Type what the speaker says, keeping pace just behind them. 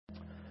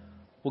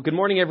Well, good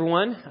morning,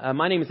 everyone.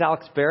 My name is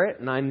Alex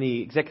Barrett, and I'm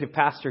the executive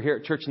pastor here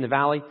at Church in the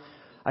Valley.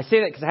 I say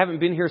that because I haven't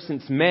been here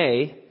since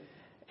May,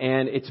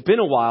 and it's been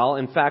a while.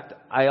 In fact,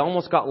 I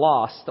almost got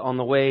lost on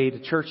the way to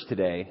church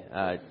today.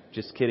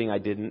 Just kidding, I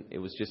didn't. It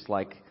was just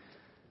like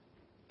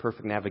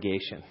perfect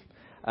navigation.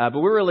 But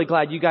we're really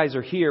glad you guys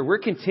are here. We're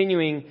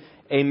continuing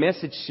a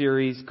message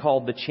series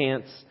called The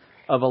Chance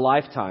of a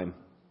Lifetime.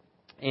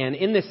 And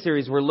in this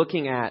series, we're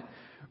looking at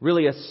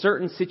really a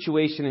certain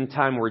situation in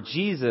time where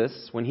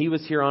Jesus, when he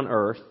was here on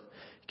earth,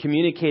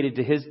 communicated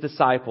to his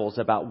disciples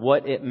about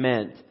what it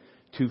meant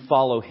to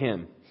follow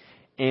him.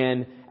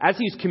 And as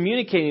he was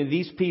communicating to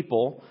these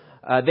people,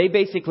 they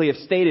basically have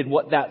stated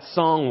what that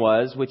song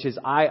was, which is,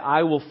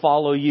 I will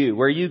follow you.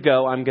 Where you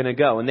go, I'm going to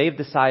go. And they've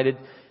decided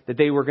that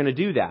they were going to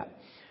do that.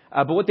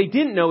 But what they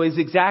didn't know is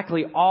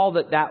exactly all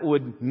that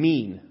would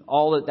mean.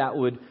 All that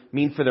would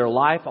mean for their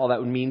life, all that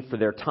would mean for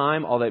their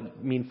time, all that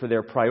would mean for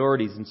their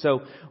priorities. And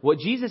so what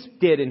Jesus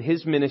did in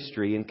his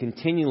ministry and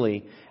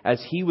continually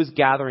as he was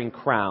gathering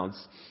crowds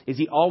is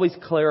he always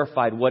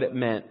clarified what it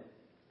meant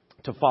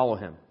to follow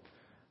him.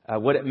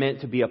 What it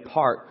meant to be a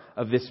part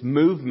of this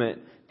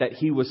movement that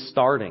he was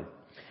starting.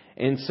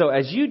 And so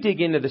as you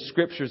dig into the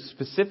scriptures,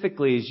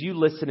 specifically as you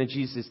listen to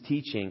Jesus'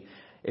 teaching,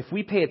 if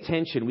we pay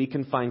attention, we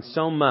can find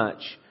so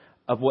much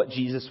of what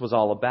Jesus was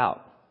all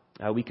about.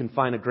 We can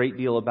find a great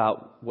deal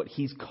about what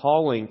he's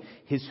calling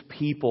his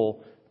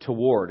people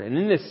toward. And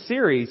in this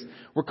series,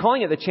 we're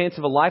calling it The Chance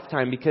of a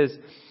Lifetime because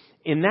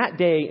in that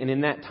day and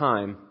in that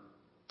time,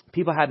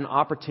 people had an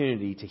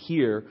opportunity to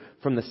hear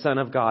from the Son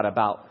of God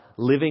about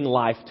living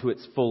life to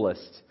its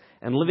fullest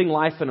and living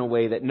life in a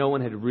way that no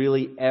one had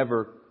really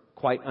ever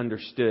quite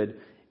understood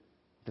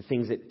the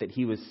things that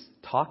he was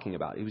talking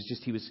about. He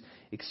was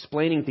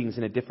explaining things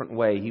in a different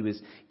way. He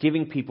was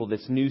giving people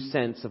this new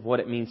sense of what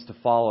it means to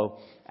follow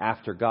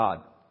after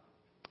God.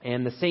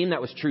 And the same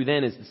that was true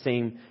then is the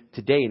same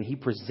today. And he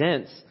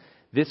presents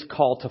this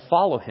call to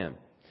follow him.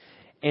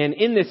 And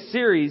in this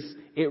series,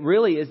 it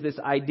really is this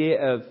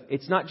idea of,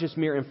 it's not just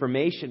mere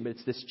information, but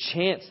it's this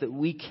chance that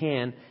we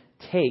can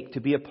take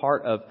to be a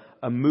part of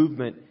a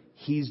movement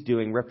he's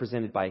doing,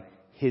 represented by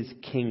his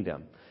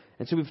kingdom.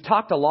 And so we've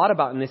talked a lot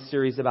about in this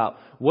series about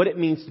what it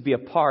means to be a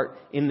part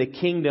in the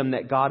kingdom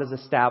that God is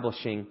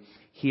establishing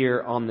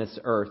here on this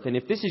earth. And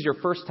if this is your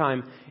first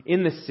time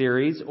in this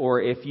series,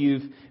 or if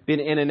you've been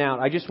in and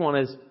out, I just want,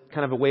 as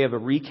kind of a way of a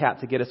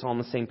recap to get us on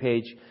the same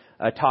page,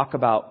 talk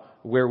about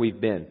where we've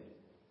been.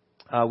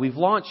 We've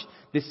launched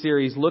this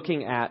series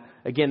looking at,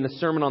 again, the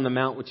Sermon on the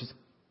Mount, which is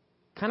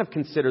kind of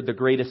considered the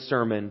greatest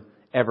sermon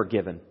ever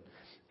given.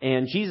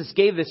 And Jesus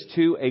gave this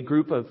to a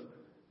group of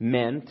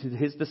men, to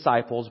his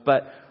disciples,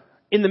 but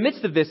in the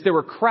midst of this, there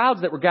were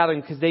crowds that were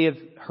gathering because they have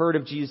heard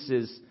of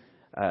Jesus'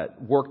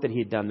 work that he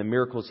had done, the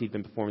miracles he'd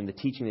been performing, the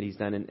teaching that he's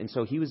done. And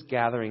so he was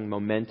gathering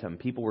momentum.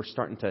 People were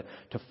starting to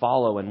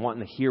follow and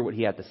wanting to hear what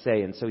he had to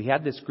say. And so he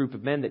had this group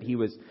of men that he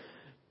was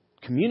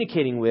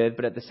communicating with,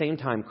 but at the same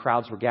time,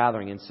 crowds were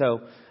gathering. And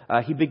so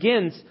he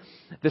begins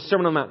the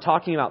Sermon on the Mount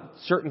talking about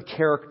certain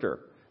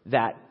character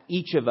that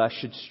each of us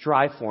should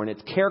strive for. And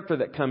it's character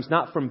that comes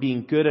not from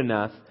being good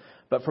enough,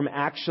 but from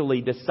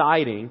actually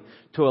deciding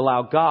to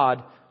allow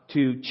God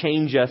to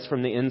change us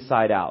from the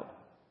inside out.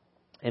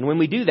 And when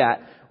we do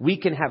that, we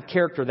can have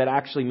character that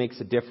actually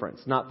makes a difference.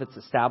 Not that's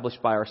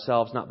established by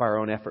ourselves, not by our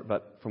own effort,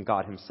 but from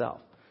God himself.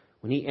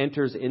 When he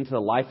enters into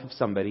the life of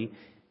somebody,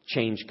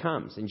 change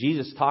comes. And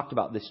Jesus talked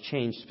about this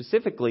change.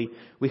 Specifically,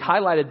 we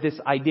highlighted this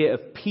idea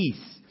of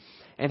peace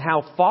and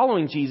how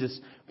following Jesus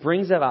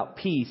brings about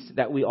peace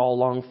that we all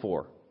long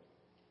for.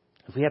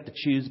 If we have to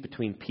choose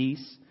between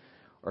peace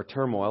or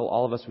turmoil,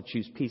 all of us would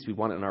choose peace. We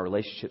want it in our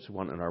relationships. We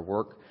want it in our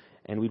work.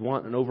 And we'd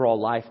want an overall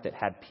life that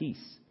had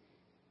peace.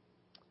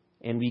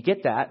 And we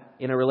get that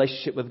in a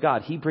relationship with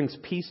God. He brings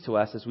peace to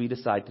us as we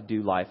decide to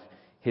do life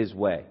his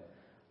way.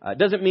 It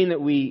doesn't mean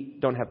that we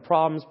don't have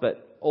problems,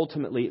 but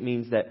ultimately it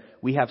means that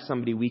we have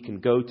somebody we can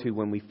go to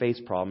when we face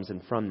problems,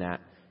 and from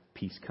that,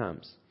 peace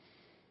comes.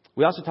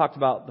 We also talked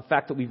about the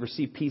fact that we've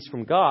received peace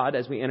from God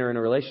as we enter in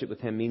a relationship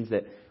with him means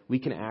that we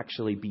can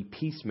actually be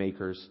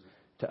peacemakers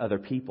to other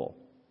people.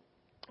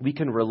 We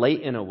can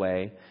relate in a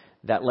way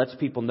that lets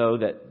people know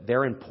that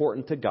they're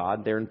important to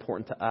God, they're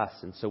important to us.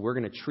 And so we're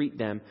going to treat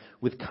them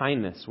with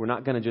kindness. We're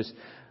not going to just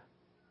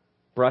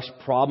brush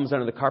problems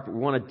under the carpet. We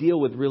want to deal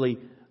with really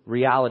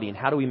reality and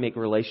how do we make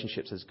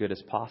relationships as good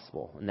as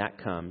possible. And that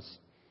comes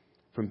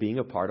from being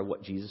a part of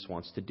what Jesus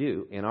wants to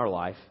do in our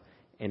life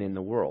and in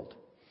the world.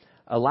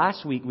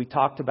 Last week we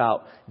talked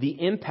about the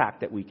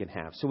impact that we can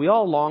have. So we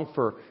all long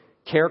for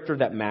character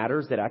that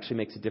matters, that actually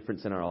makes a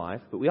difference in our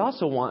life. But we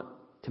also want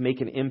to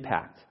make an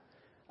impact.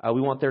 We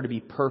want there to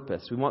be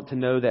purpose. We want to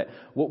know that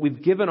what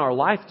we've given our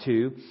life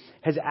to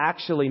has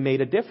actually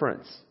made a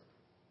difference.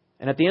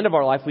 And at the end of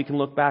our life, we can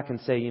look back and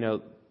say,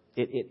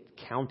 it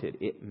counted.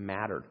 It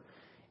mattered.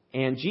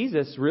 And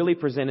Jesus really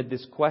presented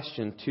this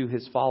question to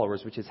his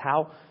followers, which is,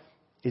 how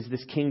is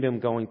this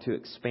kingdom going to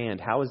expand?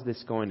 How is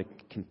this going to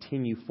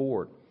continue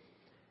forward?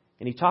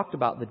 And he talked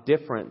about the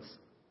difference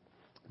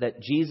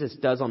that Jesus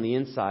does on the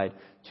inside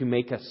to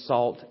make us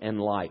salt and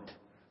light.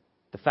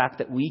 The fact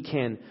that we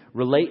can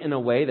relate in a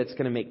way that's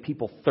going to make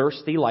people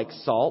thirsty like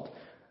salt,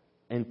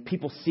 and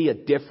people see a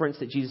difference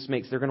that Jesus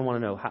makes, they're going to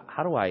want to know,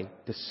 how do I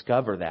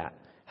discover that?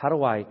 How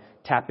do I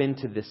tap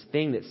into this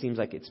thing that seems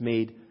like it's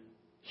made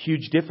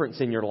huge difference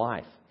in your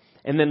life?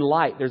 And then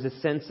light, there's a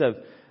sense of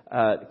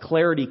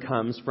clarity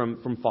comes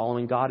from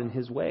following God in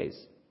His ways.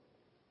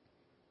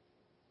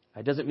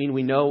 It doesn't mean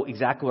we know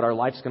exactly what our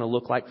life's going to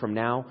look like from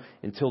now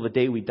until the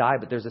day we die,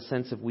 but there's a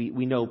sense of we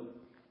know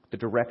the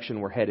direction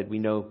we're headed. We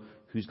know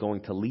who's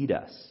going to lead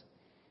us.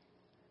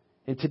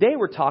 And today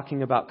we're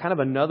talking about kind of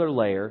another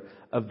layer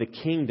of the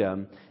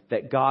kingdom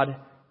that God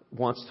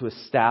wants to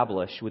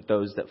establish with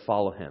those that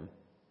follow Him.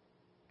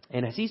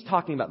 And as He's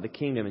talking about the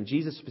kingdom, and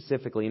Jesus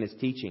specifically in His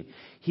teaching,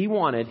 He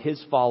wanted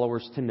His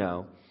followers to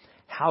know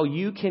how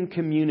you can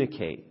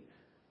communicate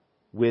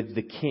with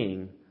the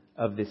King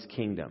of this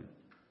kingdom.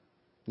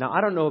 Now,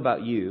 I don't know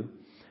about you,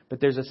 but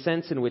there's a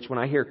sense in which when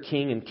I hear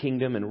king and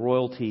kingdom and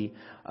royalty,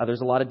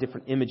 there's a lot of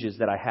different images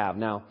that I have.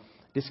 Now,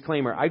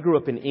 disclaimer, I grew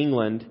up in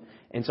England,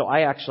 and so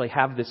I actually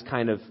have this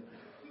kind of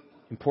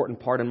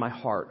important part in my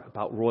heart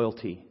about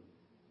royalty.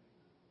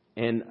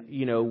 And,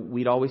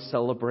 we'd always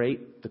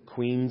celebrate the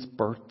Queen's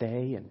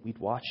birthday, and we'd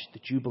watch the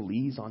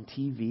Jubilees on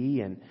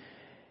TV.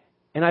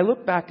 And I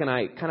look back and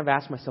I kind of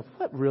ask myself,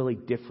 what really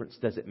difference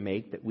does it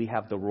make that we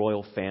have the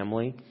royal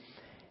family?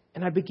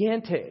 And I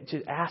began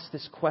to ask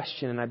this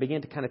question, and I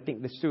began to kind of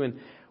think this through. And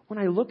when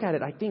I look at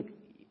it, I think,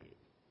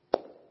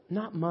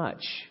 not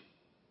much.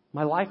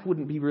 My life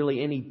wouldn't be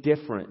really any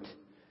different.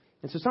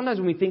 And so sometimes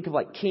when we think of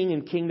like king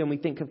and kingdom, we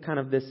think of kind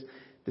of this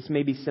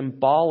maybe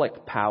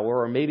symbolic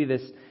power, or maybe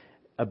this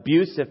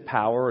abusive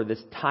power, or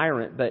this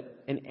tyrant.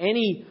 But in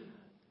any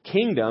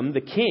kingdom,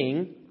 the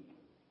king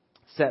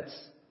sets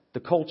the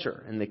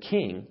culture, and the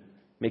king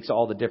makes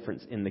all the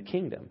difference in the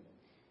kingdom.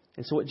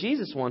 And so what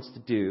Jesus wants to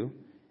do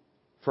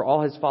for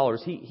all His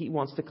followers, he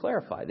wants to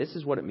clarify. This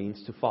is what it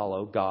means to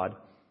follow God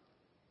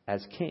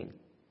as King.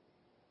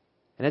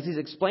 And as He's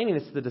explaining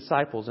this to the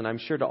disciples, and I'm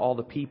sure to all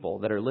the people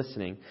that are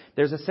listening,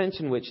 there's a sense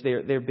in which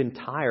they've been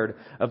tired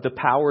of the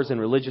powers and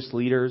religious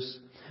leaders,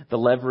 the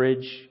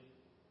leverage,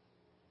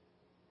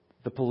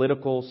 the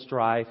political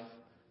strife,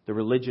 the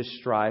religious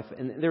strife.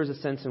 And there was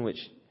a sense in which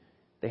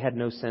they had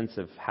no sense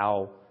of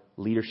how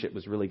leadership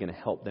was really going to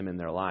help them in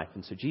their life.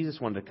 And so Jesus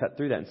wanted to cut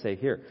through that and say,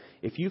 here,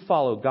 if you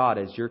follow God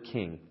as your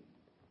King,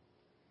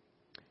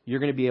 you're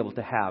going to be able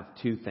to have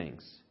two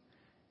things.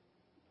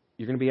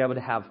 You're going to be able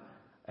to have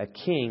a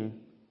king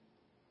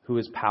who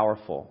is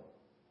powerful,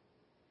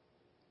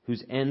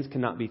 whose ends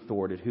cannot be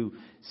thwarted, who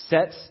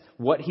sets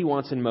what He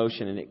wants in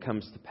motion and it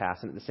comes to pass.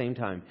 And at the same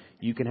time,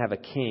 you can have a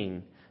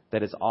king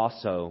that is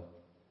also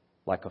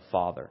like a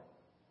father.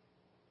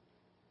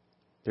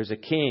 There's a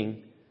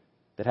king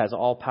that has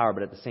all power,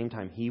 but at the same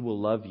time, He will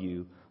love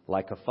you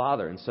like a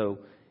father. And so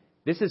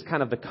this is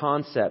kind of the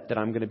concept that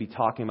I'm going to be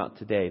talking about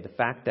today. The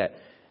fact that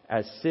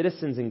as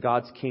citizens in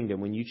God's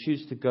kingdom, when you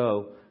choose to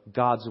go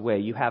God's way,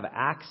 you have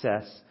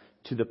access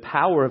to the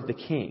power of the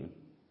King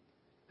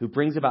who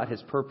brings about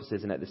His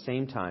purposes. And at the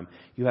same time,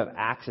 you have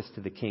access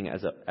to the King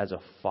as a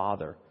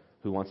father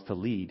who wants to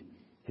lead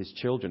His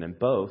children. And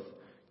both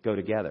go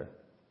together.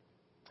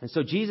 And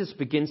so Jesus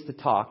begins to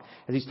talk,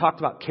 as He's talked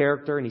about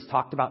character, and He's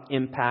talked about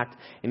impact,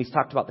 and He's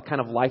talked about the kind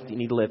of life that you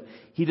need to live.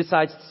 He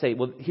decides to say,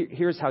 well,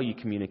 here's how you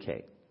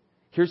communicate.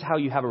 Here's how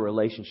you have a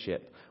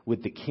relationship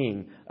with the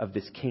King of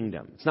this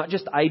kingdom. It's not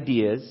just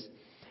ideas.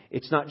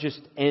 It's not just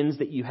ends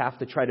that you have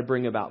to try to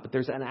bring about, but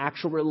there's an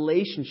actual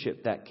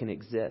relationship that can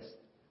exist.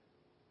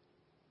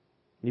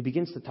 And He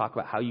begins to talk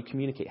about how you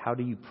communicate. How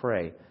do you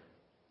pray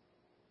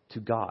to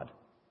God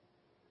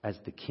as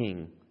the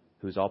King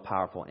who is all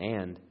powerful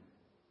and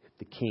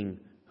the King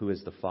who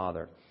is the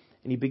Father?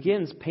 And He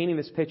begins painting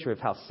this picture of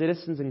how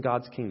citizens in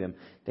God's kingdom,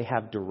 they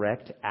have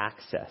direct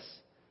access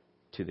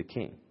to the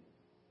King.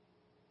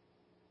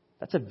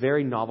 That's a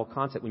very novel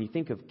concept. When you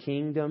think of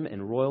kingdom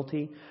and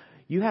royalty,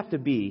 you have to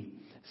be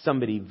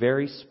somebody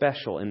very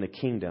special in the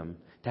kingdom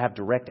to have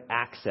direct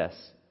access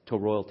to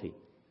royalty.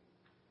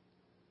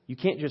 You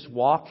can't just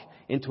walk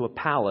into a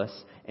palace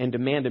and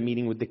demand a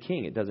meeting with the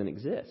king. It doesn't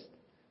exist.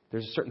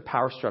 There's a certain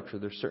power structure.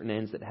 There's certain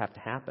ends that have to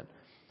happen.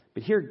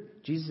 But here,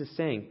 Jesus is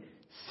saying,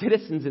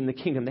 citizens in the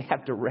kingdom, they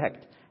have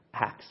direct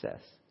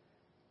access.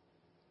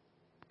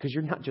 Because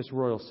you're not just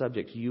royal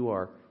subjects. You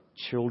are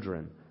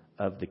children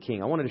of the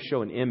King. I wanted to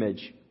show an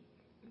image.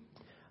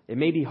 It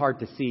may be hard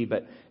to see,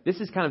 but this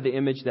is kind of the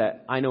image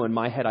that I know in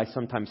my head I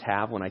sometimes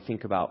have when I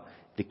think about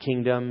the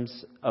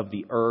kingdoms of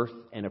the earth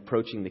and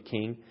approaching the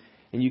King.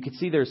 And you can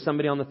see there's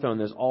somebody on the throne.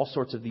 There's all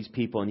sorts of these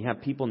people, and you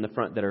have people in the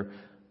front that are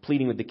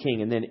pleading with the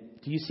King. And then,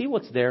 do you see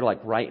what's there, like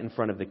right in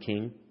front of the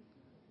King?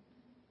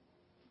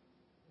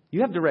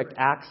 You have direct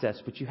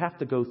access, but you have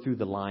to go through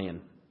the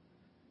lion.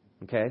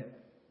 Okay?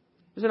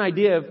 There's an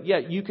idea of,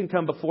 you can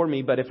come before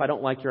me, but if I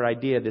don't like your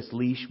idea, this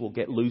leash will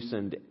get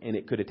loosened and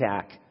it could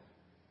attack.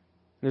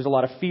 There's a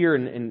lot of fear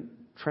and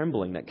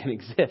trembling that can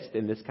exist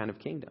in this kind of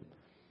kingdom.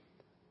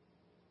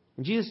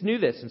 And Jesus knew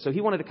this, and so He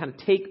wanted to kind of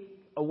take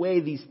away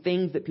these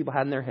things that people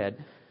had in their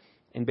head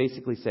and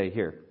basically say,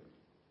 here,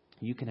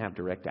 you can have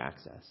direct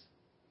access.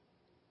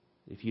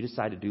 If you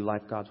decide to do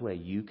life God's way,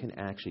 you can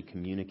actually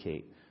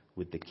communicate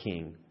with the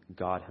King,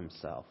 God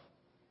himself,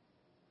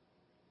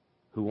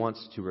 who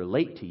wants to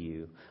relate to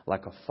you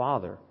like a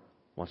father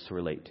wants to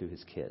relate to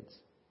his kids.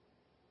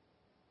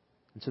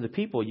 And so the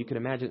people, you can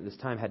imagine at this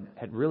time,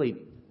 had really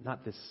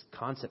not this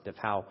concept of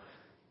how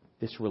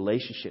this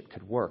relationship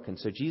could work. And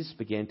so Jesus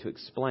began to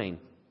explain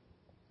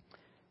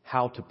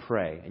how to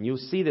pray. And you'll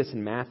see this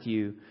in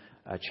Matthew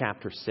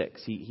chapter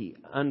 6. He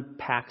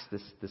unpacks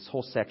this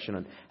whole section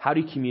on how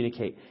do you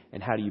communicate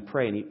and how do you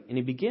pray. And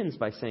he begins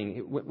by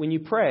saying, when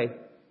you pray,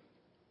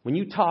 when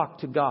you talk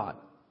to God,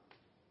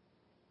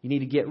 you need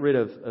to get rid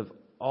of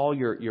all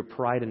your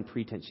pride and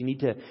pretense. You need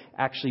to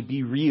actually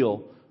be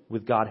real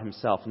with God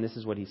himself. And this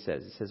is what he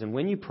says. He says, and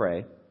when you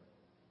pray,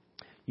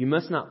 you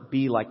must not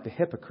be like the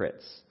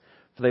hypocrites,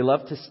 for they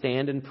love to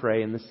stand and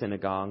pray in the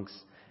synagogues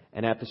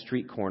and at the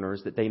street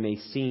corners that they may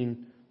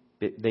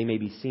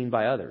be seen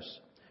by others.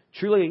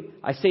 Truly,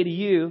 I say to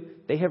you,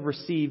 they have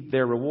received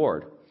their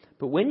reward.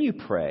 But when you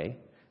pray,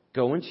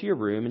 go into your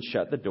room and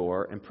shut the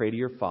door and pray to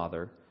your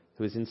Father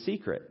who is in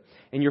secret.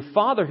 And your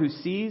Father who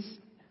sees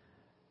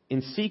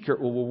in secret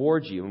will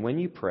reward you. And when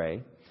you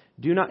pray,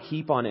 do not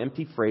heap on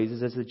empty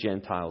phrases as the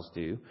Gentiles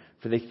do,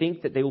 for they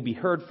think that they will be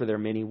heard for their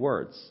many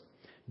words.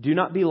 Do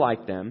not be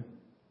like them,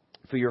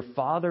 for your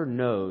Father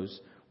knows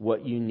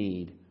what you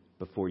need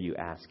before you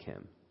ask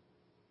him.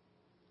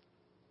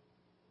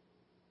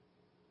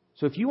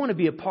 So if you want to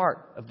be a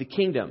part of the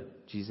kingdom,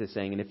 Jesus is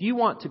saying, and if you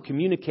want to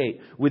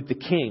communicate with the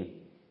King,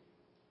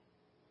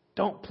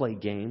 don't play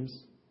games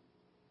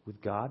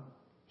with God.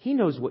 He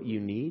knows what you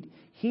need.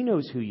 He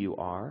knows who you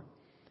are.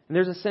 And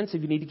there's a sense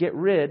of you need to get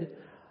rid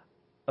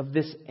of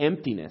this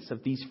emptiness,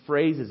 of these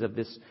phrases, of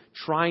this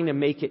trying to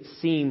make it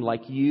seem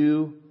like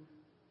you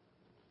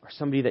are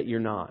somebody that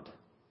you're not,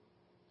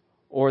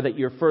 or that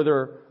you're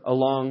further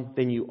along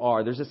than you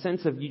are. There's a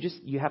sense of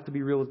you have to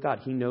be real with God.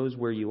 He knows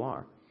where you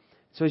are.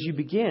 So as you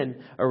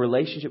begin a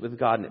relationship with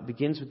God, and it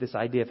begins with this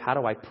idea of how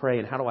do I pray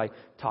and how do I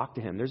talk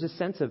to him, there's a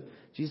sense of,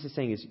 Jesus is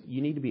saying, is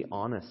you need to be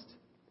honest.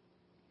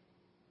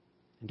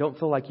 And don't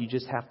feel like you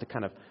just have to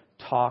kind of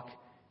talk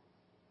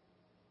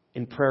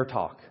in prayer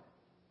talk,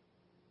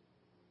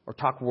 or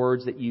talk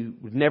words that you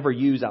would never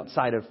use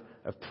outside of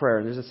prayer.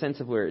 And there's a sense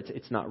of where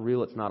it's not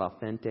real, it's not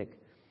authentic.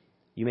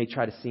 You may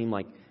try to seem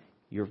like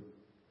you're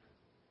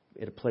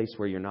at a place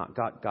where you're not.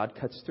 God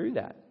cuts through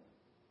that.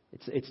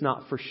 It's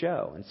not for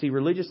show. And see,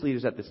 religious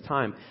leaders at this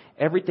time,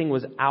 everything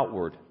was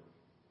outward.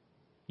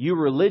 You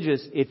were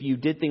religious if you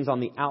did things on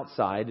the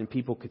outside and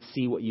people could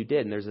see what you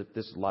did. And there's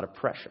a lot of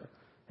pressure.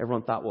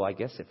 Everyone thought, well, I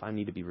guess if I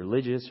need to be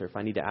religious or if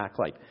I need to act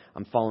like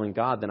I'm following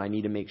God, then I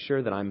need to make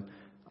sure that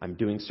I'm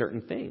doing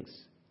certain things.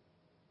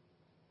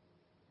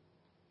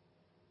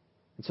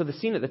 And so the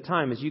scene at the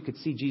time, as you could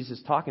see Jesus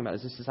talking about,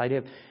 is this idea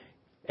of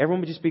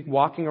everyone would just be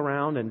walking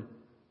around and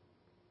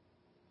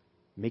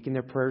making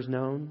their prayers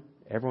known.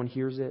 Everyone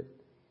hears it.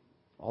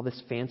 All this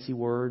fancy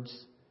words.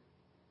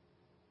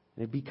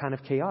 And it'd be kind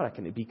of chaotic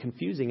and it'd be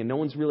confusing. And no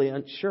one's really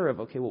unsure of,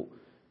 okay, well,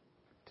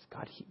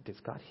 does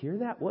God hear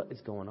that? What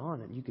is going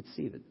on? And you could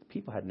see that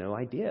people had no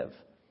idea of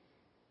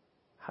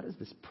how does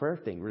this prayer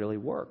thing really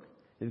work?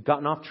 They've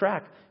gotten off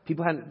track.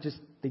 People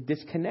they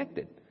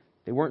disconnected.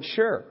 They weren't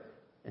sure.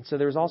 And so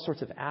there was all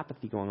sorts of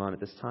apathy going on at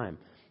this time.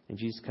 And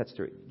Jesus cuts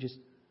through it. Just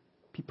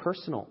be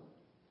personal.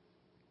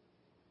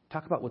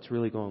 Talk about what's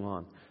really going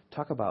on.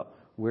 Talk about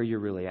where you're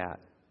really at.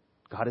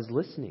 God is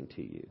listening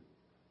to you.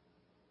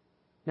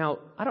 Now,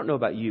 I don't know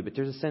about you, but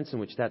there's a sense in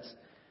which that's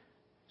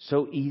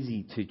so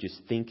easy to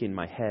just think in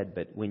my head.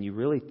 But when you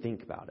really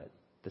think about it,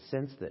 the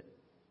sense that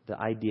the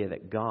idea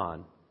that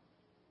God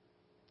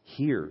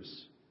hears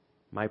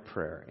my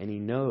prayer and he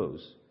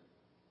knows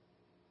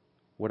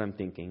what I'm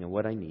thinking and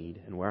what I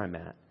need and where I'm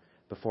at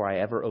before I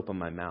ever open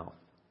my mouth.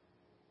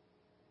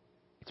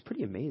 It's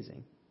pretty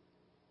amazing.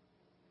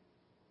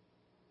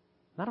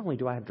 Not only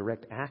do I have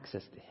direct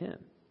access to him,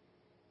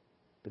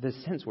 but there's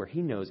a sense where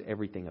he knows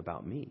everything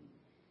about me.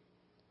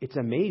 It's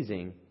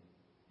amazing.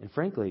 And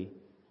frankly,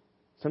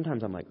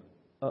 sometimes I'm like,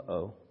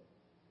 uh-oh.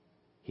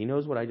 He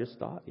knows what I just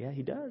thought? Yeah,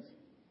 he does.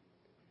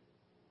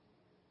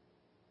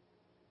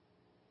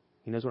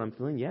 He knows what I'm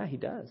feeling? Yeah, he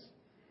does.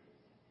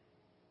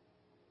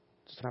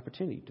 It's an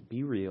opportunity to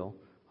be real,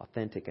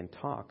 authentic, and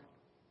talk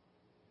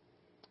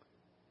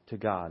to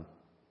God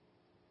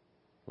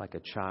like a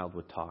child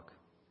would talk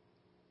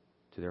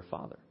to their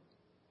father.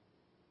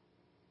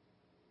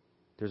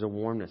 There's a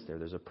warmness there.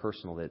 There's a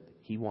personal that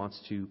he wants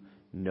to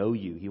know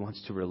you. He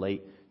wants to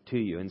relate to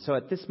you. And so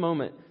at this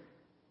moment,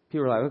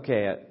 people are like,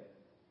 okay,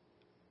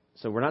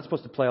 so we're not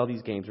supposed to play all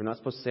these games. We're not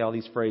supposed to say all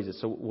these phrases.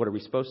 So what are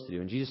we supposed to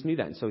do? And Jesus knew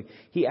that. And so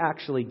he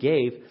actually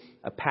gave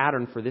a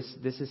pattern for this.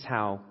 This is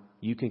how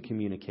you can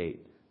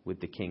communicate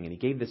with the King. And he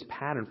gave this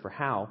pattern for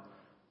how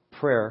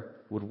prayer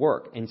would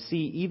work. And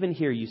see, even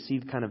here, you see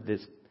kind of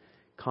this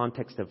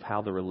context of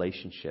how the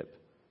relationship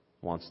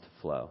wants to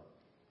flow.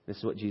 This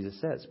is what Jesus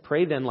says.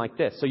 Pray then like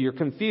this. So you're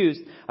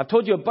confused. I've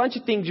told you a bunch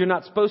of things you're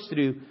not supposed to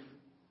do,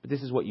 but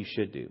this is what you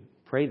should do.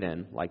 Pray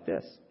then like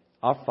this.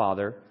 Our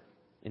Father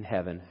in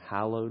heaven,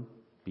 hallowed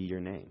be your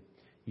name.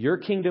 Your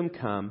kingdom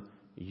come,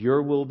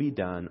 your will be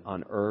done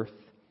on earth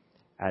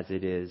as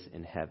it is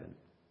in heaven.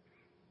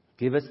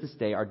 Give us this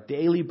day our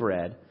daily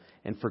bread,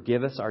 and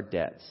forgive us our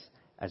debts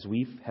as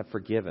we have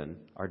forgiven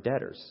our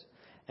debtors.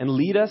 And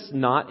lead us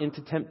not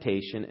into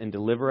temptation, and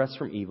deliver us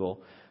from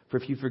evil. For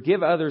if you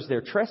forgive others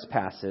their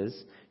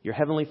trespasses, your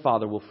heavenly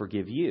Father will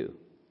forgive you.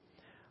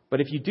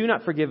 But if you do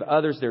not forgive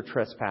others their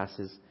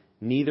trespasses,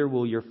 neither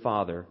will your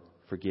Father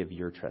forgive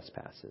your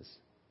trespasses.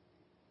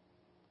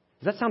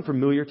 Does that sound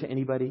familiar to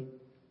anybody?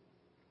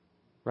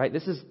 Right?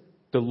 This is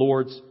the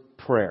Lord's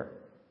Prayer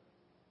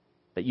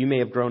that you may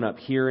have grown up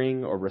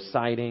hearing or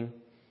reciting.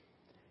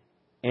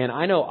 And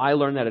I know I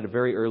learned that at a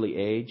very early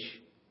age.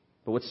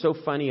 But what's so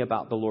funny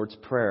about the Lord's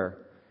Prayer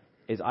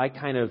is I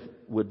kind of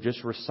would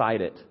just recite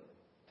it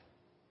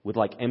with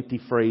like empty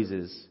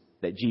phrases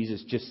that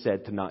Jesus just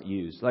said to not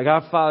use. Like,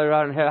 our Father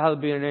out in heaven,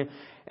 hallowed be your name.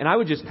 And I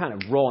would just kind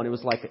of roll. And it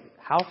was like,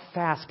 how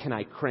fast can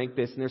I crank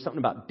this? And there's something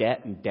about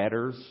debt and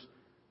debtors.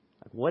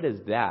 Like, what is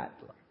that?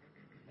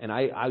 And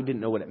I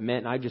didn't know what it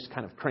meant. And I just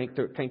kind of cranked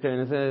it.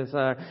 And it says,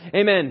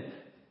 amen.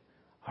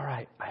 All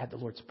right, I had the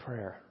Lord's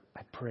Prayer.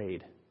 I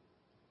prayed.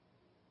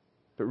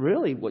 But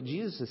really, what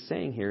Jesus is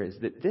saying here is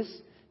that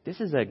this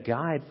is a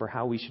guide for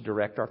how we should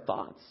direct our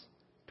thoughts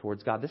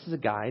towards God. This is a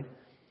guide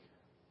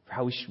for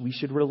how we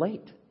should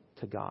relate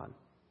to God.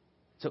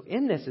 So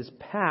in this is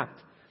packed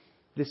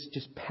this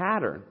just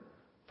pattern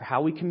for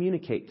how we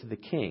communicate to the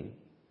King,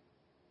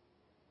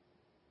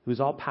 who is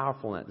all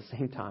powerful and at the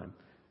same time,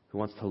 who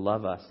wants to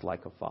love us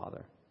like a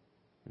father,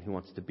 and who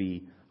wants to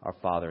be our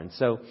Father. And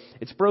so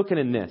it's broken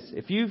in this.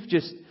 If you've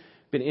just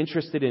been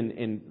interested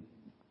in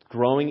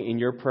growing in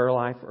your prayer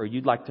life, or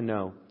you'd like to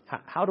know,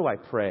 how do I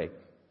pray?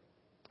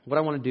 What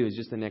I want to do is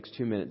just the next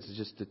 2 minutes is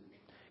just to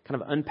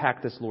kind of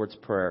unpack this Lord's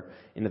Prayer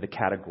into the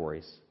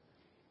categories.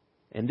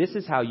 And this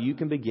is how you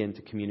can begin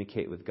to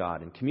communicate with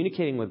God. And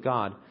communicating with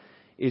God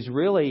is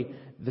really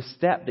the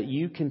step that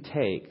you can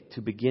take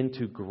to begin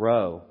to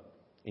grow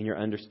in your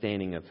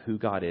understanding of who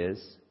God is.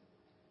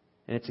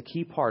 And it's a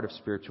key part of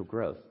spiritual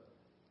growth.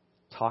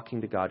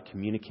 Talking to God,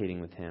 communicating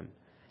with Him,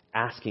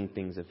 asking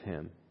things of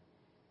Him.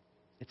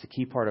 It's a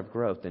key part of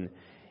growth. And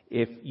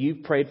if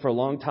you've prayed for a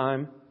long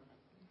time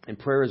and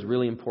prayer is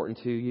really important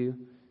to you,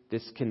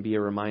 this can be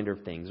a reminder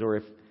of things. Or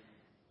if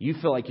you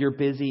feel like you're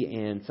busy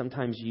and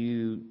sometimes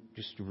you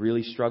just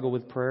really struggle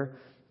with prayer,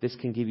 this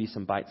can give you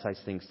some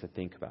bite-sized things to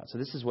think about. So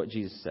this is what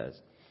Jesus says.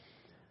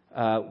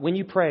 When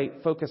you pray,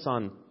 focus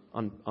on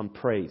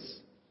praise,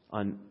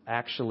 on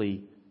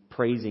actually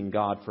praising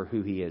God for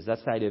who He is.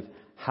 That's the idea of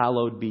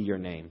hallowed be your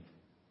name.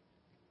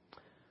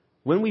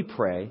 When we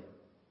pray,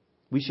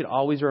 we should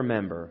always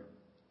remember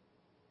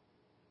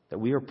that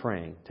we are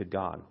praying to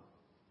God,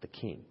 the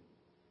King.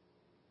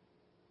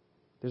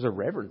 There's a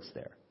reverence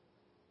there.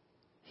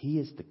 He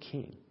is the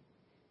King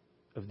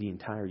of the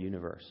entire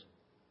universe.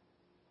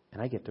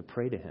 And I get to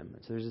pray to Him.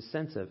 And so there's a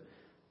sense of,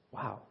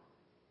 wow,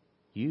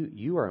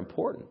 you are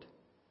important.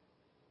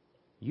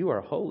 You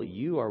are holy.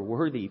 You are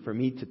worthy for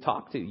me to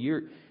talk to.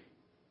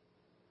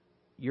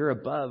 You're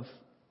above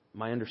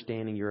my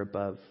understanding. You're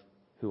above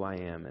who I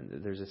am.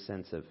 And there's a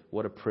sense of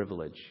what a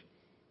privilege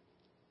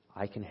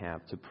I can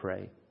have to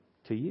pray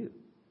to you.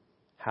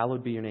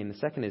 Hallowed be your name. The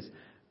second is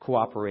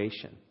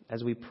cooperation.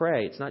 As we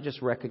pray, it's not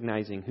just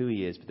recognizing who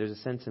He is, but there's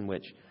a sense in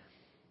which,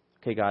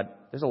 okay, God,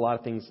 there's a lot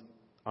of things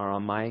are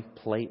on my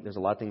plate. There's a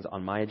lot of things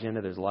on my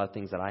agenda. There's a lot of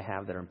things that I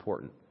have that are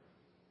important.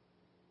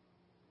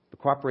 The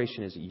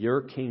cooperation is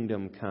your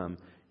kingdom come,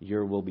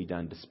 your will be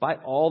done.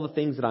 Despite all the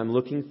things that I'm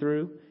looking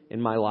through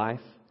in my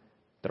life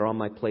that are on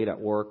my plate at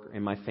work,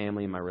 in my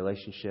family, in my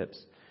relationships,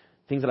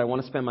 things that I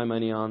want to spend my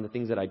money on, the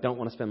things that I don't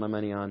want to spend my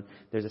money on,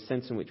 there's a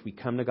sense in which we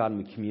come to God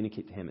and we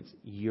communicate to Him. It's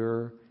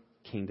your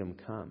kingdom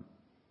come.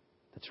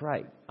 That's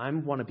right. I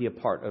want to be a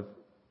part of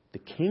the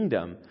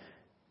kingdom,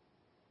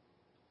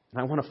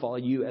 and I want to follow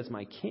you as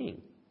my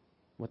king.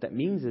 What that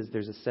means is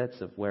there's a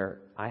sense of where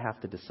I have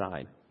to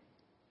decide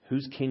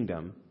whose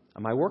kingdom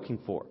am I working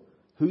for?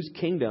 Whose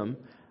kingdom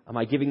am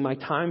I giving my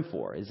time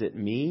for? Is it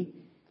me,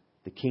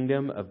 the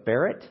kingdom of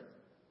Barrett,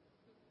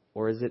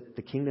 or is it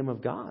the kingdom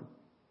of God?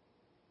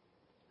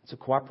 It's a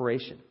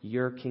cooperation.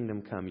 Your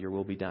kingdom come, your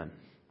will be done.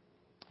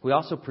 We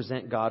also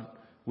present God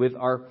with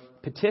our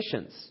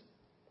petitions.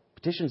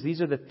 Petitions, these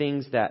are the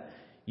things that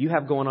you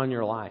have going on in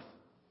your life.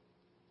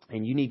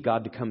 And you need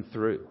God to come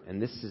through.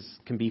 And this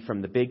can be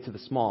from the big to the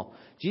small.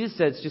 Jesus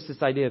says just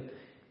this idea of,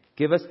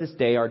 give us this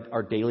day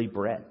our daily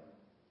bread.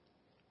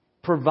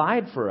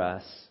 Provide for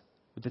us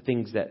with the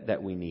things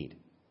that we need.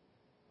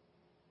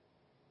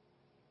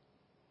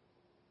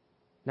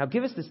 Now,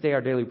 give us this day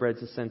our daily bread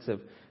is a sense of,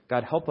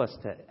 God, help us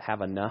to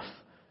have enough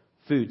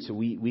food so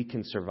we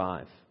can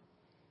survive.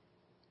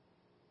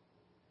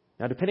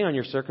 Now, depending on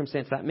your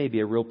circumstance, that may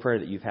be a real prayer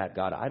that you've had.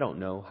 God, I don't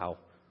know how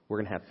we're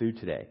going to have food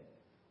today.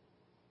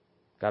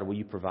 God, will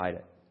you provide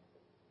it?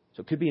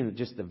 So it could be in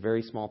just a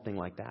very small thing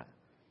like that.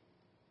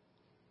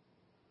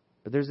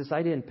 But there's this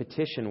idea in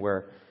petition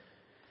where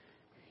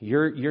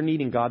you're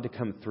needing God to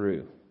come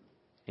through.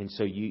 And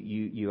so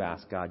you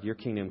ask God, your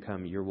kingdom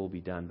come, your will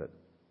be done, but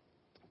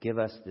give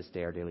us this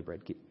day our daily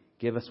bread.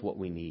 Give us what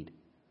we need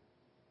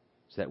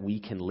so that we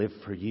can live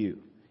for you.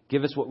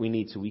 Give us what we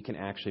need so we can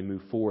actually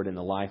move forward in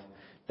the life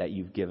that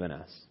you've given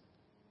us.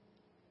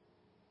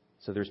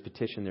 So there's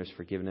petition, there's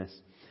forgiveness.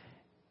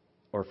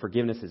 Or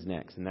forgiveness is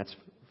next. And that's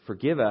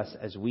forgive us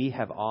as we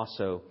have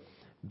also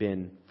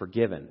been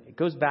forgiven. It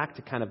goes back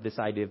to kind of this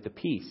idea of the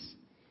peace.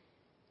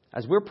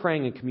 As we're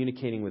praying and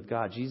communicating with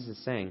God, Jesus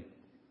is saying,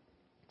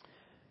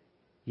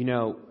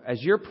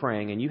 as you're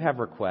praying and you have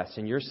requests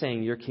and you're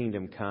saying your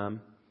kingdom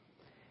come,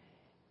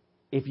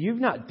 if you've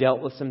not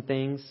dealt with some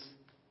things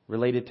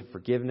related to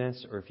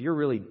forgiveness, or if you're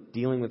really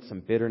dealing with some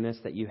bitterness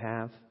that you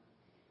have,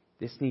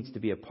 this needs to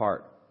be a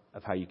part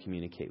of how you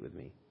communicate with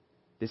me.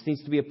 This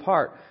needs to be a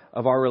part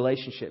of our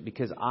relationship,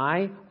 because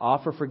I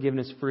offer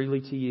forgiveness freely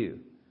to you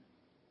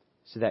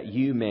so that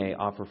you may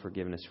offer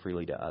forgiveness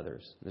freely to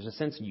others. There's a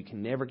sense that you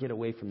can never get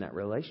away from that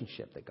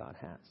relationship that God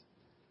has.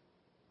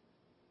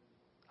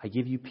 I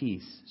give you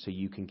peace so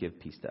you can give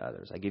peace to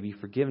others. I give you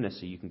forgiveness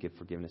so you can give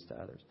forgiveness to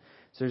others.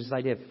 So there's this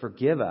idea of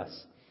forgive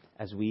us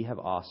as we have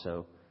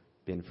also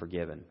been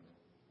forgiven.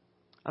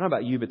 I don't know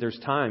about you, but there's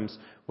times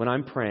when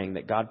I'm praying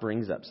that God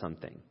brings up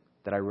something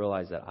that I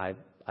realize that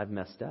I've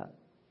messed up.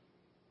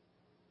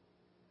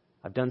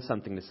 I've done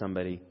something to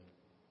somebody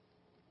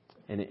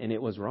and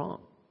it was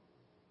wrong.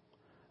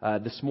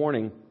 This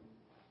morning,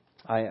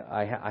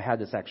 I had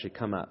this actually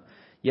come up.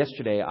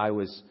 Yesterday, I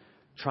was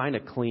trying to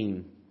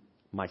clean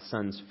my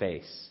son's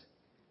face,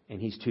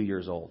 and he's 2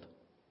 years old.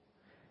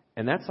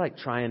 And that's like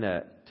trying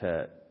to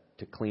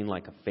clean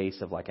like a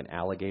face of like an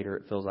alligator,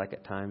 it feels like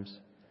at times.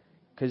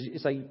 Because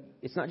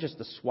it's not just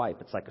a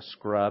swipe, it's like a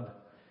scrub.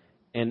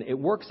 And it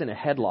works in a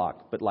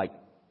headlock, but like,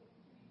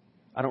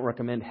 I don't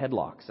recommend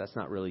headlocks. That's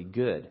not really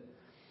good.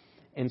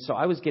 And so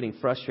I was getting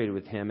frustrated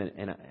with him,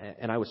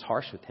 and I was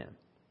harsh with him.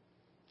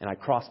 And I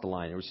crossed the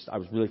line. I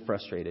was really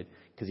frustrated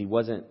because he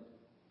wasn't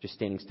just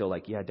standing still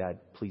like, yeah, Dad,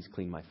 please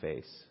clean my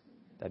face.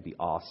 That'd be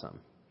awesome.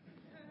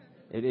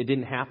 It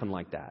didn't happen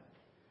like that.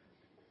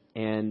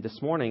 And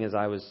this morning as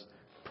I was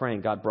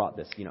praying, God brought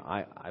this.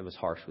 I was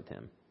harsh with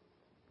him.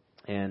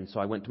 And so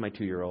I went to my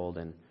 2-year-old,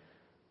 and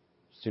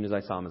as soon as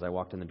I saw him, as I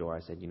walked in the door, I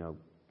said,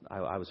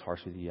 I was harsh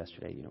with you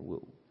yesterday.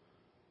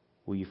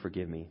 Will you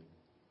forgive me?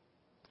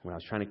 When I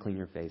was trying to clean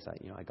your face,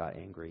 I got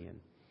angry. And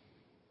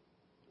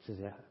he says,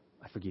 yeah,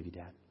 I forgive you,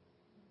 Dad.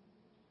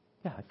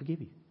 Yeah, I forgive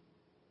you.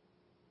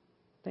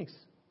 Thanks.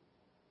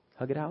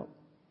 Hug it out.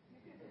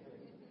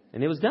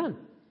 And it was done.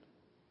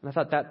 And I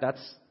thought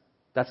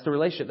that's the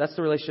relationship. That's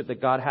the relationship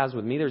that God has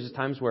with me. There's just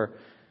times where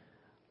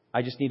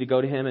I just need to go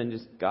to Him and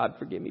just, God,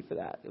 forgive me for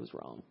that. It was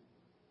wrong.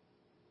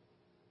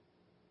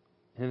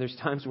 And then there's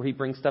times where He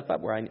brings stuff up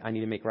where I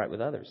need to make right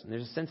with others. And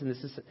there's a sense, and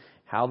this is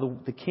how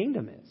the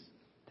kingdom is.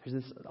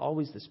 There's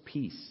always this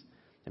peace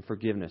and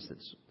forgiveness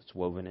that's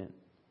woven in.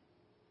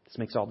 This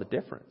makes all the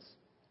difference.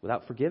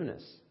 Without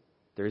forgiveness,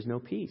 there is no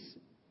peace.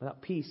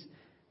 Without peace,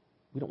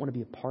 we don't want to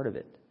be a part of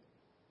it.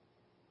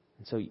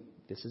 And so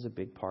this is a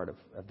big part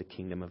of the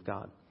kingdom of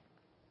God.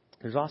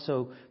 There's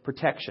also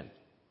protection.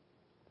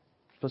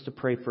 We're supposed to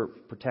pray for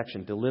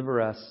protection.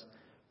 Deliver us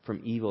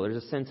from evil.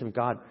 There's a sense of,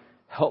 God,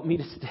 help me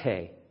to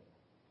stay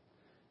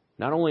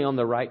not only on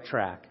the right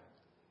track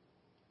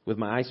with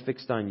my eyes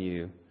fixed on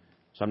you,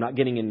 so I'm not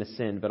getting into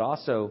sin, but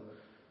also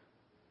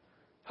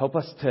help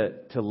us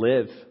to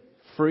live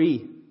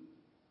free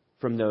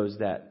from those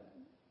that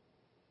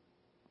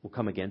will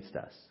come against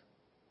us.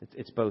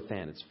 It's both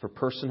and. It's for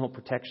personal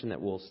protection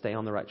that we'll stay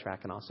on the right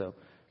track, and also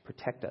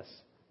protect us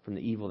from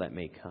the evil that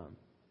may come.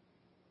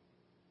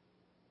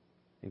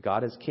 And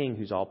God is King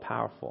who's all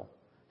powerful,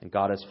 and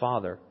God is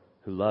Father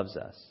who loves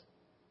us.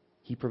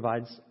 He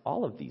provides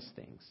all of these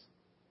things.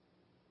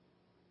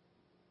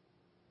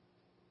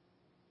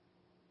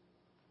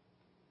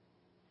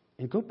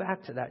 And go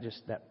back to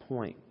that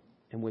point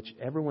in which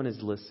everyone is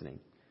listening.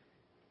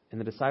 And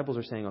the disciples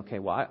are saying, okay,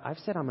 well, I've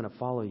said I'm going to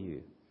follow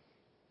you.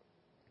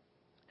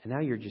 And now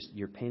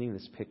you're painting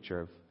this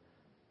picture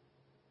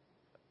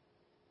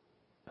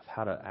of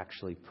how to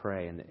actually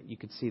pray. And you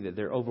could see that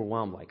they're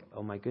overwhelmed, like,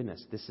 oh my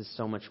goodness, this is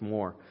so much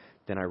more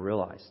than I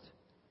realized.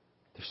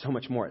 There's so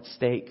much more at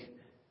stake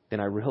than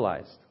I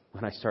realized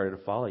when I started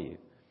to follow you. And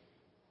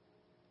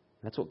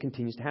that's what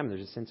continues to happen.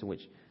 There's a sense in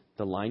which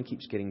the line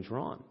keeps getting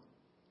drawn.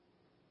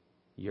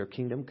 Your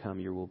kingdom come,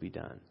 your will be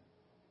done.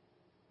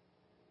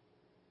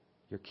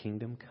 Your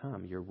kingdom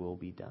come, your will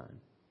be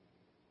done.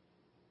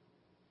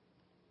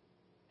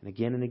 And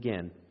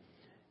again,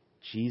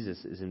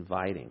 Jesus is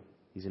inviting.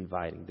 He's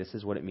inviting. This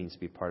is what it means to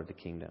be part of the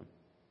kingdom.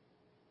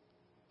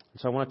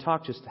 And so I want to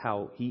talk just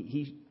how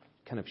he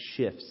kind of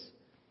shifts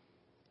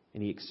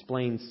and he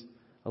explains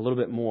a little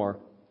bit more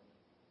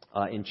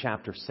in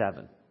chapter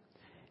 7.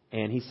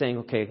 And he's saying,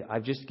 okay,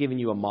 I've just given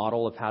you a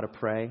model of how to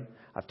pray.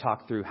 I've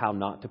talked through how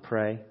not to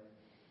pray.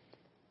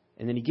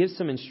 And then he gives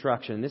some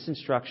instruction. And this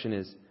instruction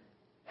is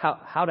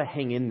how to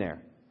hang in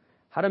there,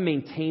 how to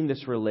maintain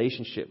this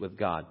relationship with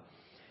God.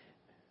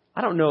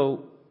 I don't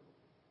know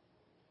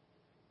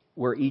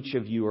where each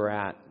of you are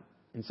at,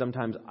 and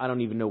sometimes I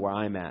don't even know where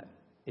I'm at.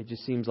 It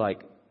just seems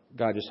like,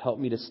 God, just help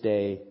me to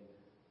stay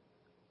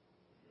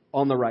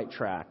on the right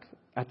track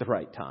at the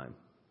right time.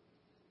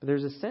 But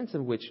there's a sense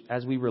in which,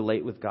 as we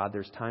relate with God,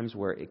 there's times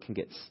where it can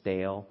get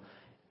stale,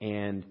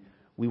 and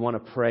we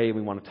want to pray,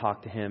 we want to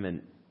talk to Him,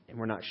 and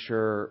we're not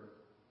sure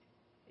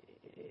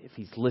if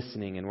He's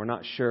listening, and we're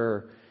not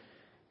sure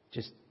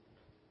just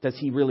does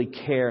He really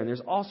care? And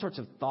there's all sorts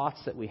of thoughts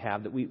that we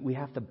have that we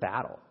have to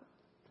battle.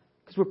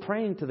 Because we're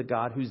praying to the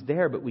God who's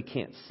there, but we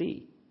can't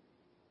see.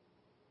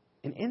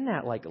 And in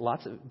that, like,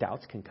 lots of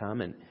doubts can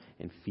come and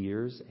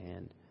fears,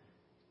 and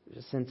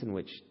there's a sense in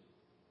which,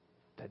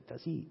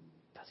 does he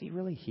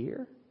really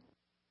hear?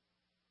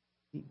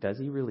 Does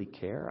He really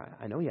care?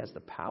 I know He has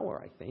the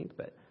power, I think,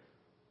 but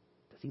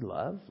does He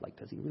love? Like,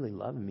 does He really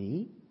love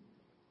me?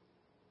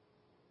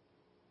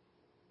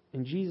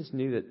 And Jesus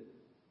knew that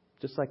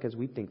just like as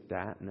we think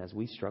that and as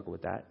we struggle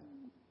with that,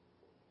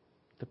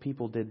 the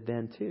people did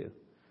then too.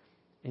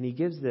 And He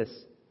gives this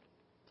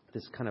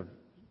kind of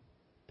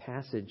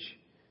passage,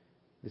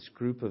 this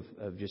group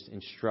of just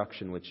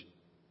instruction, which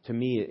to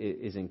me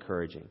is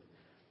encouraging.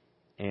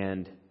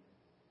 And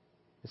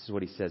this is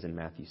what He says in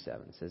Matthew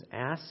 7. It says,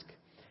 "Ask,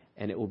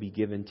 and it will be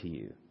given to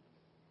you.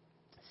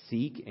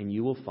 Seek, and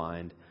you will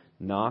find.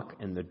 Knock,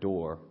 and the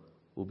door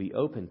will be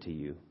open to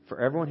you. For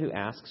everyone who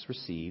asks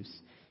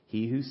receives.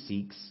 He who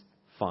seeks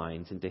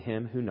finds. And to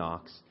him who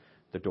knocks,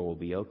 the door will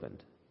be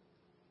opened."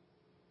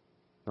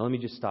 Now let me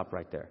just stop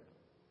right there.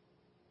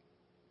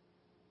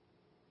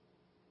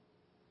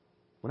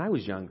 When I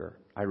was younger,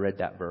 I read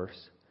that verse,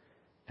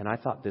 and I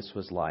thought this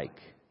was like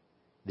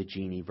the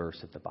genie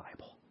verse of the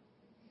Bible.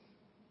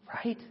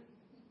 Right?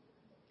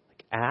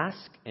 Like,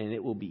 ask and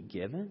it will be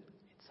given.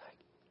 It's like,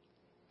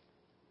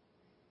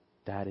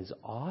 that is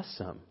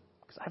awesome.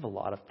 Because I have a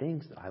lot of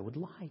things that I would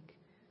like.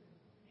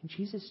 And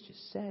Jesus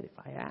just said, if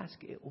I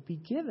ask, it will be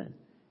given.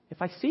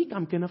 If I seek,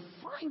 I'm going to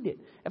find it.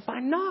 If I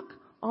knock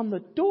on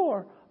the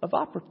door of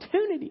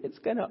opportunity, it's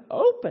going to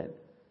open.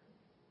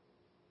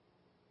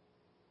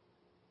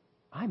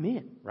 I'm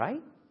in,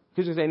 right?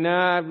 Because you say,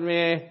 nah,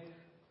 meh,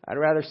 I'd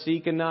rather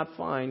seek and not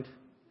find.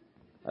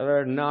 I'd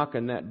rather knock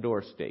and that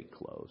door stay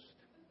closed.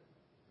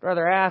 I'd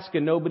rather ask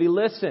and nobody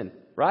listen,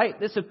 right?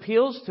 This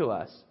appeals to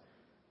us.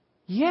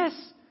 Yes,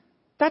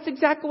 that's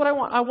exactly what I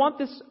want. I want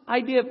this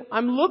idea of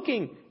I'm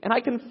looking and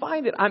I can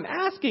find it. I'm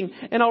asking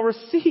and I'll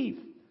receive.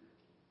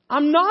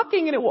 I'm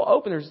knocking and it will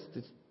open.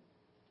 It's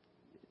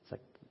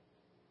like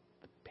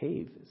the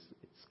pave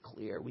it's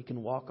clear. We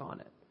can walk on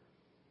it.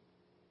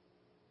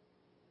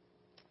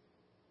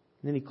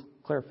 And then He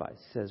clarifies.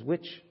 He says,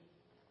 which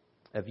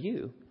of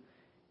you,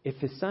 if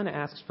his son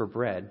asks for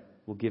bread,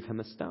 will give him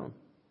a stone?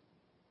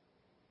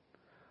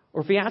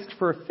 Or if he asks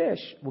for a fish,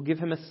 will give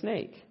him a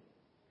snake?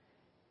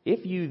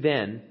 If you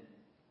then,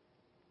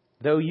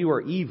 though you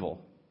are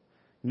evil,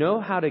 know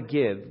how to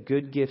give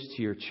good gifts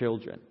to your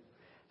children,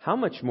 how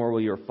much more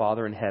will your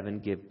Father in heaven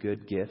give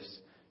good gifts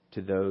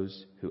to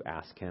those who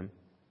ask Him?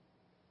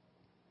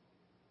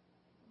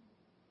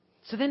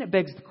 So then it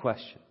begs the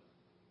question,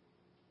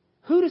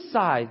 who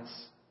decides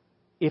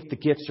if the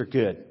gifts are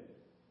good?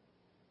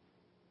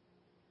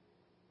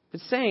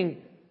 It's saying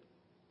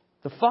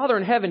the Father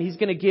in heaven, He's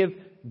going to give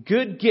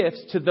good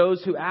gifts to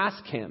those who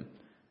ask Him.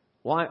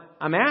 Well,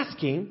 I'm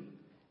asking,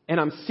 and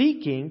I'm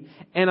seeking,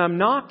 and I'm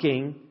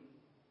knocking.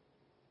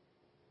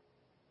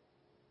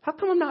 How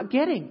come I'm not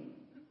getting?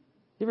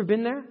 You ever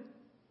been there?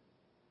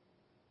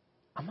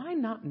 Am I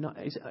not?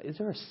 Is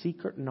there a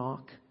secret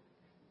knock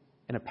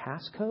and a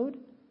passcode?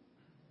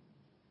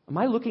 Am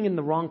I looking in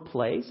the wrong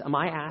place? Am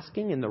I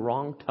asking in the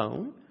wrong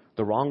tone,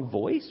 the wrong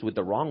voice, with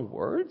the wrong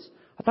words?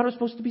 I thought it was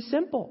supposed to be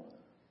simple.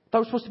 I thought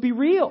it was supposed to be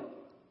real.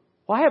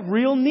 Well, I have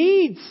real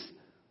needs.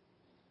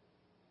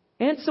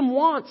 And some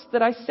wants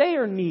that I say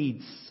are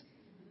needs.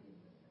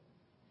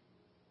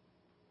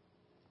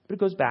 But it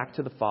goes back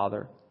to the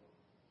Father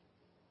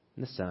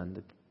and the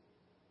Son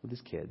with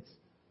His kids.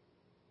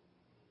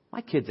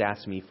 My kids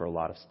ask me for a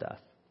lot of stuff.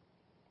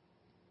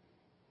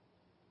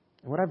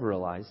 And what I've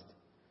realized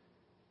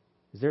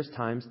is there's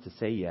times to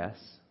say yes,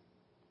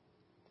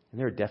 and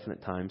there are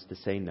definite times to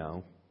say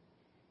no.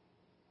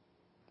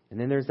 And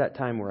then there's that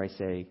time where I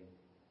say,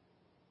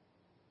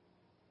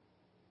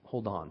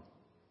 hold on.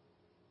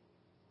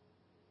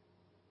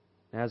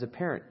 Now, as a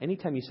parent,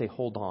 anytime you say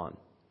hold on,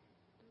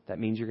 that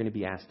means you're going to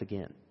be asked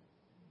again.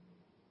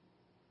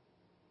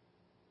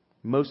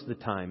 Most of the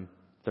time,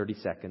 30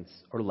 seconds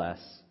or less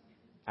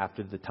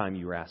after the time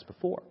you were asked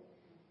before.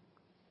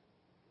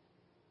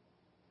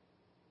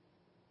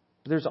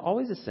 But there's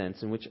always a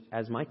sense in which,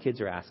 as my kids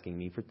are asking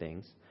me for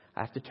things, I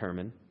have to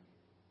determine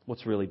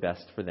what's really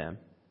best for them.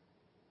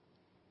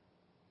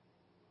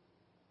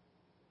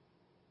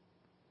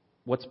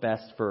 What's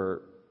best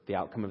for the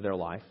outcome of their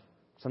life.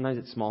 Sometimes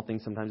it's small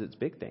things, sometimes it's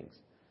big things.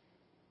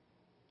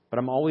 But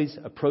I'm always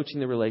approaching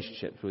the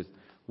relationships with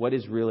what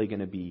is really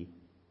going to be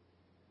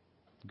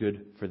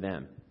good for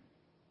them.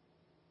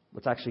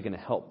 What's actually going to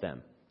help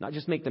them. Not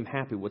just make them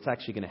happy, what's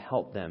actually going to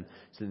help them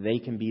so that they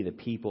can be the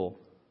people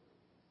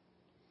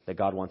that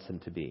God wants them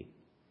to be.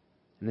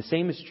 And the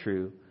same is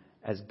true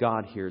as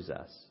God hears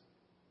us.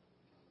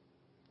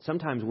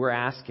 Sometimes we're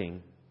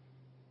asking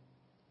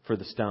for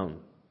the stone.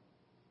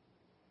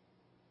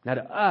 Now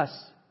to us,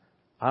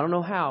 I don't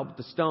know how, but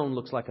the stone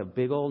looks like a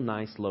big old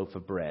nice loaf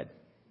of bread.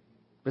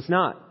 But it's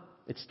not.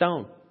 It's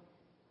stone.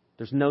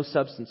 There's no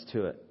substance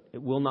to it.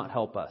 It will not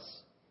help us.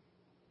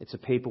 It's a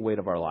paperweight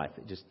of our life.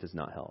 It just does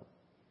not help.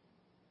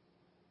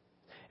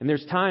 And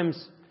there's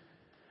times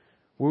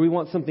where we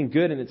want something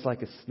good and it's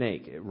like a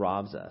snake. It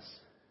robs us.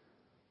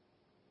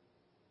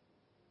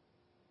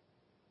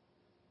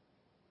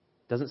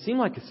 Doesn't seem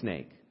like a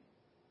snake.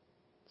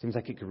 Seems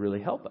like it could really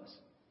help us.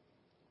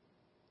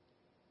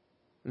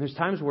 And there's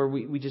times where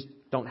we just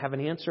don't have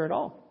an answer at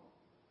all.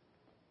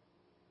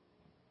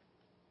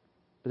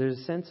 But there's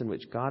a sense in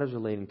which God is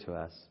relating to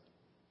us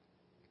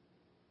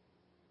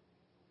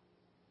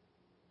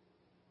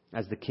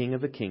as the king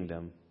of a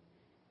kingdom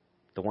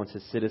that wants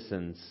his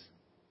citizens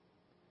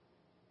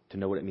to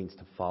know what it means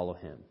to follow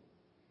him.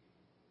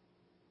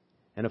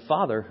 And a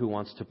father who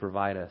wants to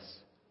provide us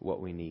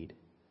what we need.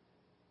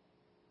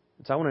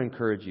 And so I want to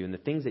encourage you in the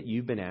things that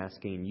you've been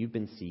asking and you've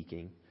been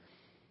seeking.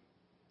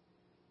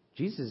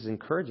 Jesus is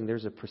encouraging.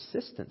 There's a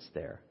persistence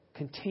there.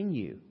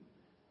 Continue.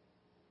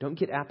 Don't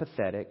get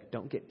apathetic.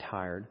 Don't get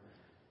tired.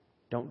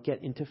 Don't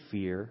get into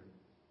fear.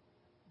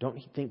 Don't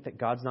think that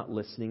God's not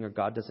listening or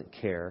God doesn't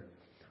care.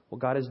 What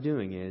God is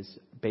doing is,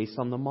 based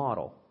on the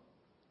model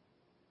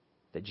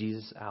that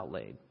Jesus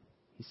outlaid,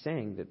 He's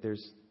saying that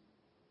there's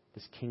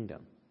this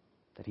kingdom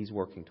that He's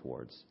working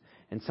towards.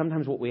 And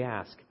sometimes what we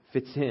ask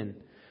fits in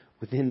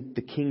within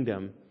the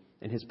kingdom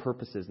and His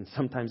purposes, and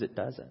sometimes it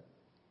doesn't.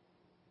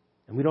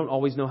 And we don't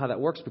always know how that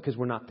works because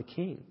we're not the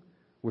king.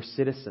 We're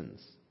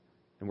citizens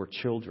and we're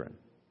children.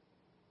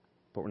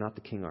 But we're not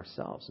the king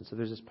ourselves. And so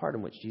there's this part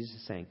in which Jesus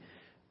is saying,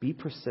 be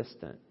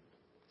persistent,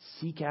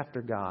 seek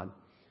after God,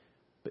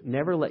 but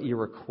never let your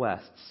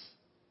requests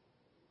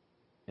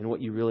and what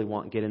you really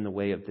want get in the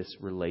way of this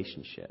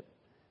relationship,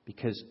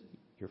 because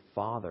your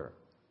Father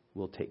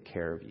will take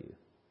care of you.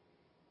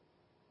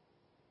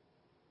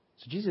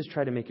 So Jesus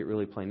tried to make it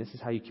really plain. This is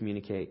how you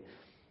communicate.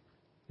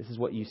 This is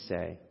what you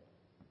say.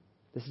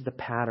 This is the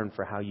pattern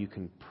for how you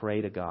can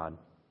pray to God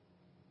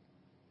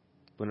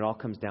when it all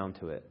comes down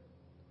to it.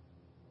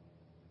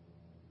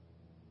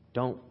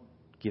 Don't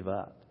give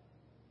up.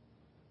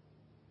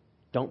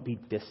 Don't be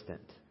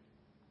distant.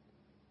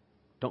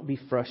 Don't be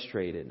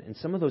frustrated. And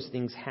some of those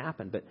things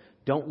happen, but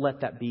don't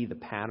let that be the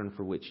pattern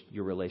for which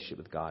your relationship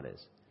with God is.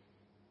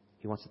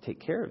 He wants to take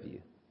care of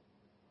you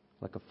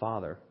like a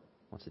father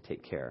wants to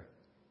take care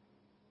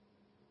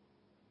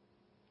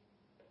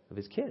of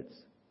his kids.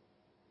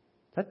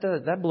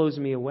 That blows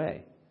me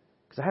away,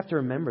 because I have to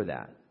remember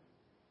that.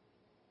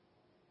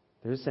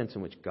 There's a sense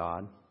in which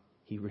God,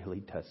 He really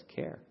does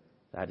care.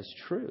 That is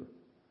true.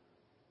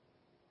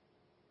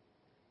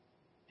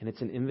 And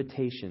it's an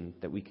invitation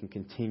that we can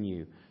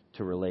continue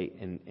to relate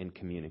and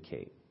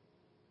communicate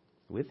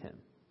with Him.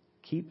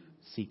 Keep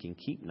seeking,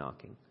 keep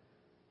knocking.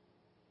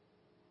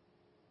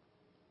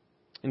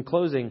 In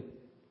closing,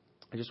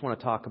 I just want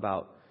to talk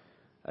about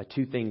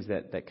two things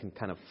that can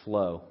kind of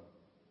flow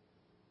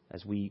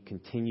as we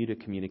continue to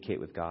communicate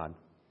with God.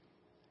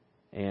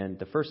 And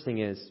the first thing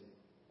is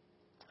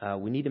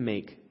we need to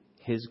make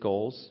His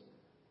goals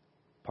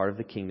part of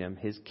the kingdom.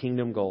 His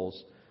kingdom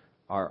goals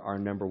are our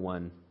number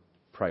one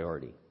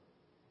priority.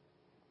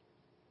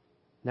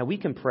 Now, we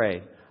can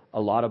pray a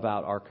lot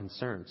about our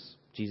concerns.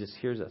 Jesus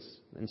hears us.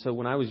 And so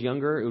when I was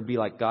younger, it would be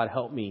like, God,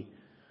 help me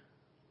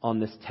on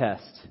this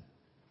test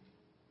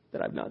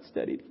that I've not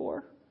studied for.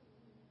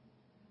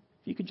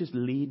 If you could just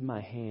lead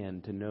my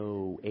hand to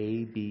know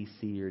A, B,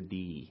 C, or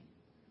D.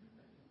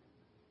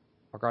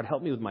 Or God,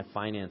 help me with my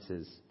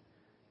finances,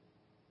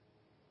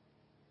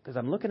 because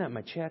I'm looking at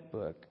my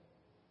checkbook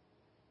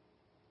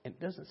and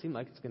it doesn't seem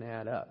like it's going to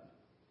add up.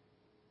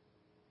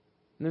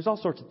 And there's all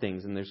sorts of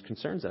things, and there's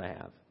concerns that I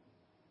have.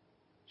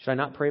 Should I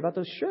not pray about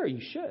those? Sure,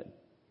 you should.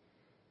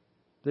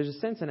 There's a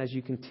sense, and as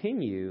you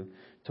continue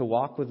to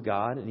walk with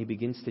God and He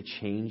begins to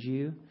change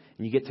you,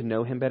 and you get to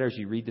know Him better as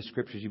you read the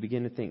Scriptures, you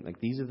begin to think, like,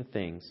 these are the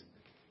things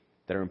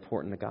that are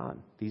important to God.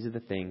 These are the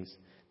things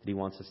that He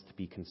wants us to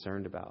be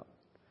concerned about.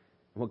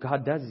 And what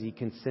God does is He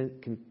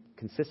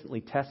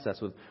consistently tests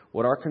us with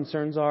what our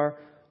concerns are,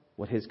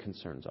 what His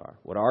concerns are.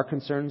 What our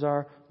concerns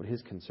are, what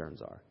His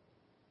concerns are.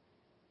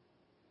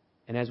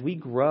 And as we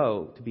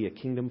grow to be a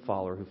kingdom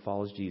follower who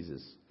follows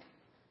Jesus,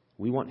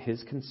 we want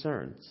His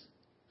concerns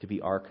to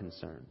be our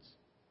concerns.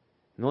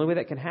 And the only way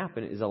that can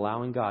happen is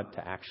allowing God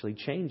to actually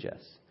change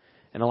us,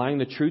 and allowing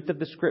the truth of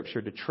the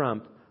Scripture to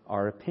trump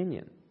our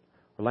opinion,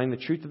 allowing the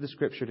truth of the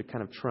Scripture to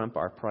kind of trump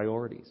our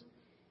priorities.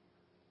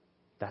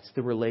 That's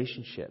the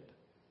relationship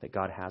that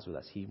God has with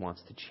us. He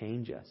wants to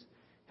change us.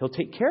 He'll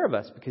take care of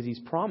us because He's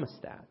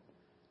promised that,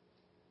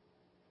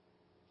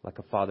 like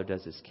a father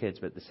does his kids.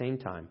 But at the same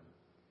time,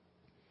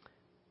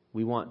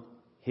 we want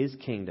His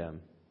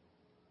kingdom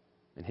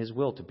and His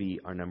will to be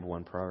our number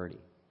one priority.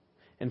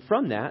 And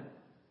from that,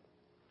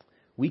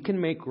 We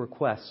can make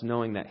requests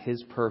knowing that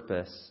His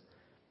purpose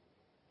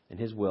and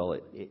His will,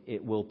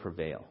 it will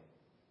prevail.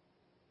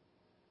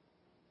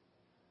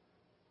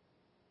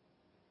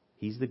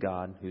 He's the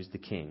God who's the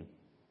King,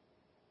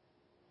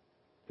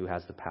 who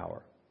has the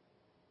power.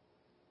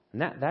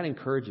 And that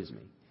encourages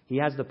me. He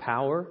has the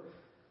power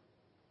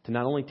to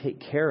not only take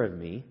care of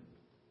me,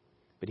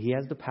 but He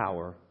has the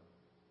power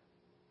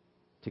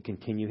to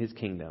continue His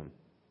kingdom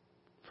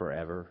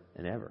forever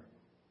and ever.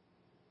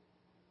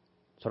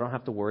 So I don't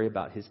have to worry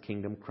about His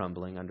kingdom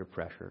crumbling under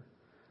pressure.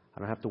 I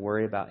don't have to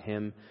worry about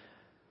Him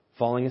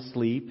falling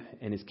asleep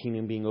and His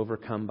kingdom being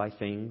overcome by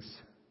things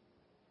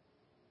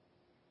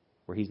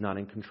where He's not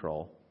in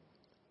control.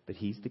 But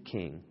He's the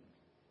King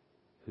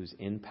who's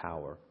in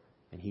power,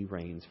 and He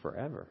reigns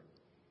forever.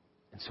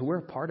 And so we're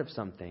a part of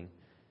something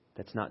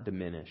that's not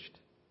diminished,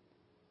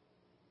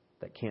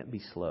 that can't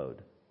be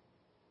slowed,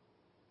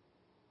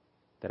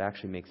 that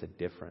actually makes a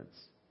difference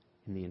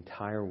in the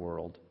entire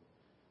world,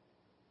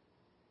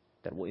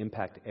 that will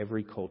impact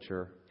every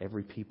culture,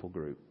 every people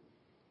group.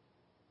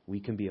 We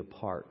can be a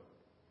part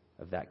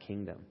of that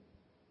kingdom.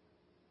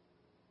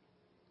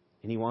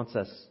 And He wants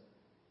us,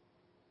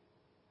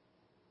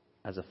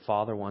 as a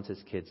father wants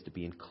his kids to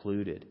be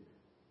included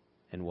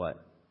in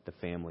what the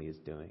family is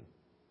doing.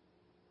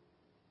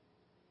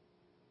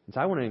 And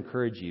so I want to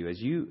encourage you, as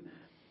you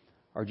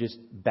are just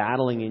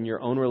battling in your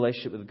own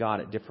relationship with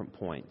God at different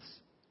points,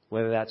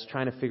 whether that's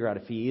trying to figure out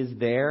if He is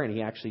there and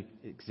He actually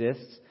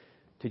exists,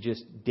 to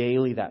just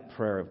daily that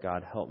prayer of,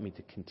 God, help me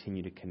to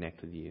continue to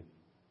connect with You.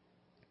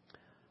 I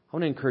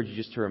want to encourage you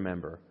just to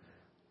remember,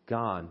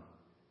 God,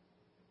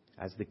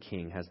 as the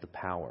King, has the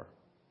power.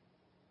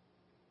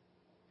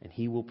 And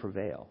He will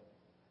prevail.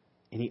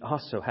 And He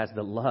also has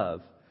the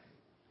love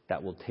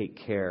that will take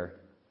care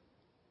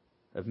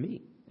of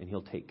me. And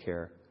He'll take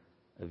care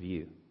of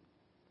you.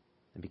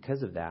 And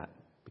because of that,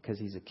 because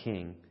He's a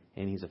King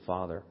and He's a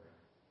Father,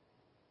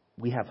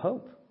 we have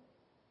hope.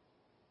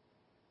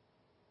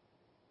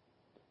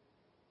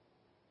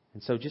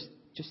 And so just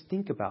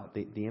think about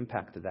the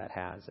impact that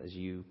has as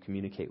you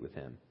communicate with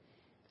Him,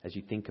 as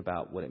you think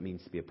about what it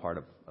means to be a part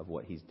of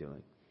what He's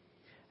doing.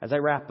 As I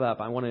wrap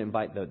up, I want to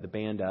invite the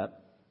band up.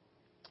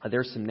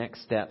 There's some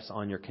next steps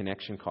on your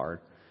connection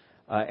card.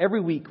 Every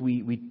week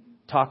we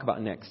talk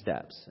about next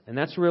steps. And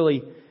that's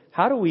really,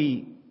 how do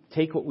we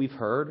take what we've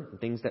heard and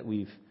things that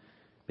we've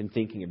been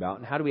thinking about,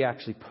 and how do we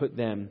actually put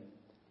them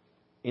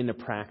into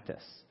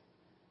practice?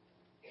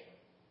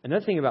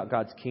 Another thing about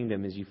God's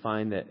kingdom is you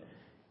find that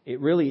it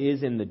really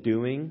is in the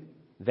doing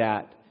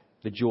that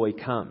the joy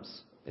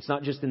comes. It's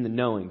not just in the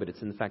knowing, but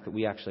it's in the fact that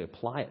we actually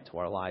apply it to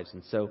our lives.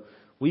 And so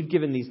we've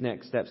given these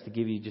next steps to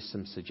give you just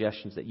some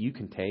suggestions that you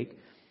can take.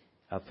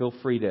 Feel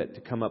free to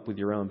come up with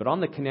your own. But on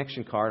the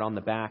connection card on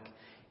the back,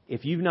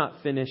 if you've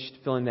not finished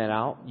filling that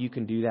out, you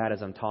can do that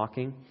as I'm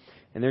talking.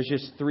 And there's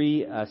just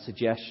 3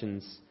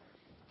 suggestions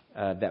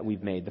that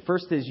we've made. The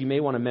first is you may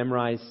want to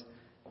memorize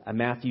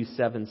Matthew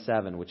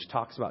 7:7, which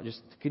talks about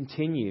just to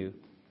continue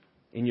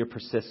in your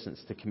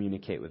persistence to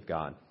communicate with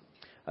God.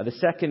 The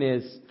second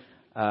is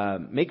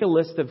make a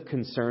list of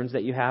concerns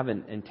that you have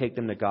and take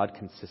them to God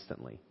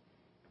consistently.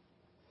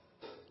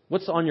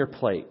 What's on your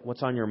plate?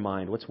 What's on your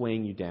mind? What's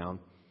weighing you down?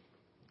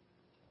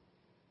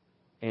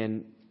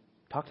 And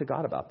talk to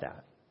God about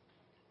that.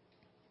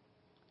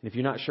 And if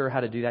you're not sure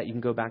how to do that, you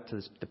can go back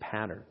to the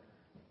pattern.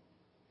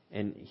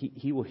 And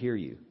He will hear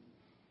you.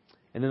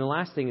 And then the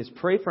last thing is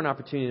pray for an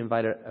opportunity to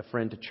invite a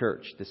friend to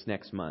church this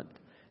next month.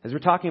 As we're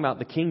talking about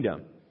the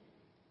kingdom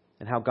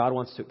and how God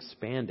wants to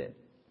expand it,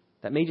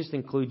 that may just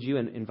include you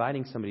in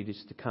inviting somebody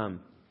just to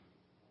come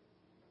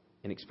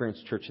and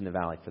experience Church in the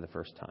Valley for the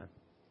first time.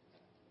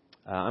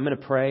 I'm going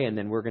to pray, and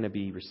then we're going to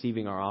be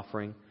receiving our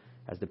offering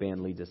as the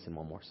band leads us in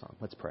one more song.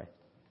 Let's pray.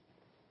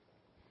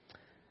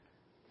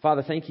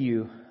 Father, thank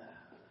You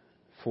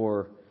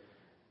for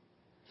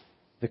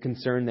the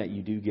concern that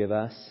You do give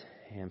us,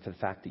 and for the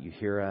fact that You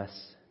hear us,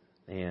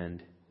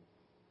 and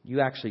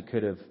You actually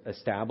could have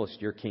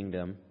established Your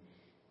kingdom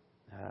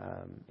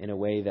in a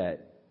way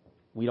that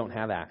we don't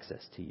have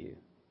access to You.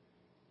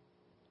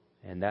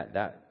 And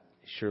that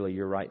surely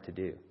You're right to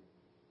do.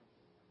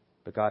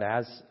 But God,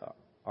 as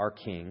our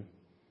King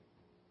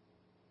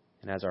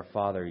and as our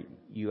Father,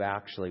 You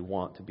actually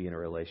want to be in a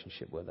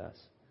relationship with us.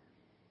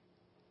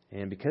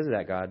 And because of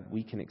that, God,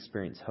 we can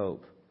experience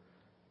hope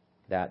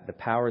that the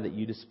power that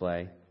You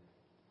display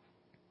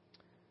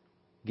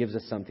gives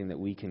us something that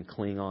we can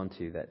cling on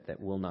to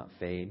that will not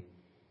fade,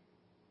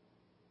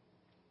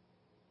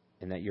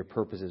 and that Your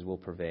purposes will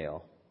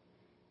prevail.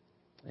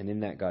 And in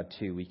that, God,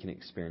 too, we can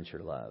experience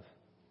Your love.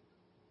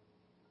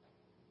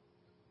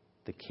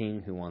 The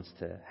King who wants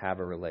to have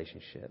a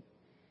relationship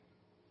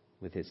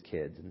with His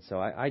kids. And so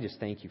I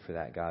just thank You for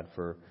that, God,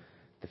 for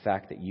the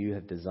fact that You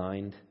have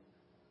designed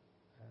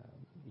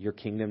Your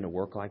kingdom to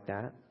work like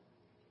that.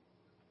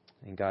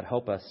 And God,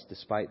 help us,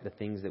 despite the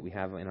things that we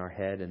have in our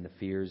head and the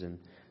fears and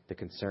the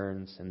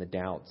concerns and the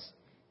doubts,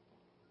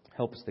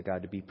 help us,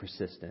 God, to be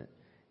persistent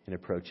in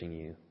approaching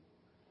You.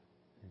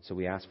 And so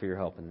we ask for Your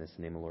help in this,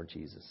 in the name of Lord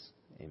Jesus.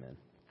 Amen.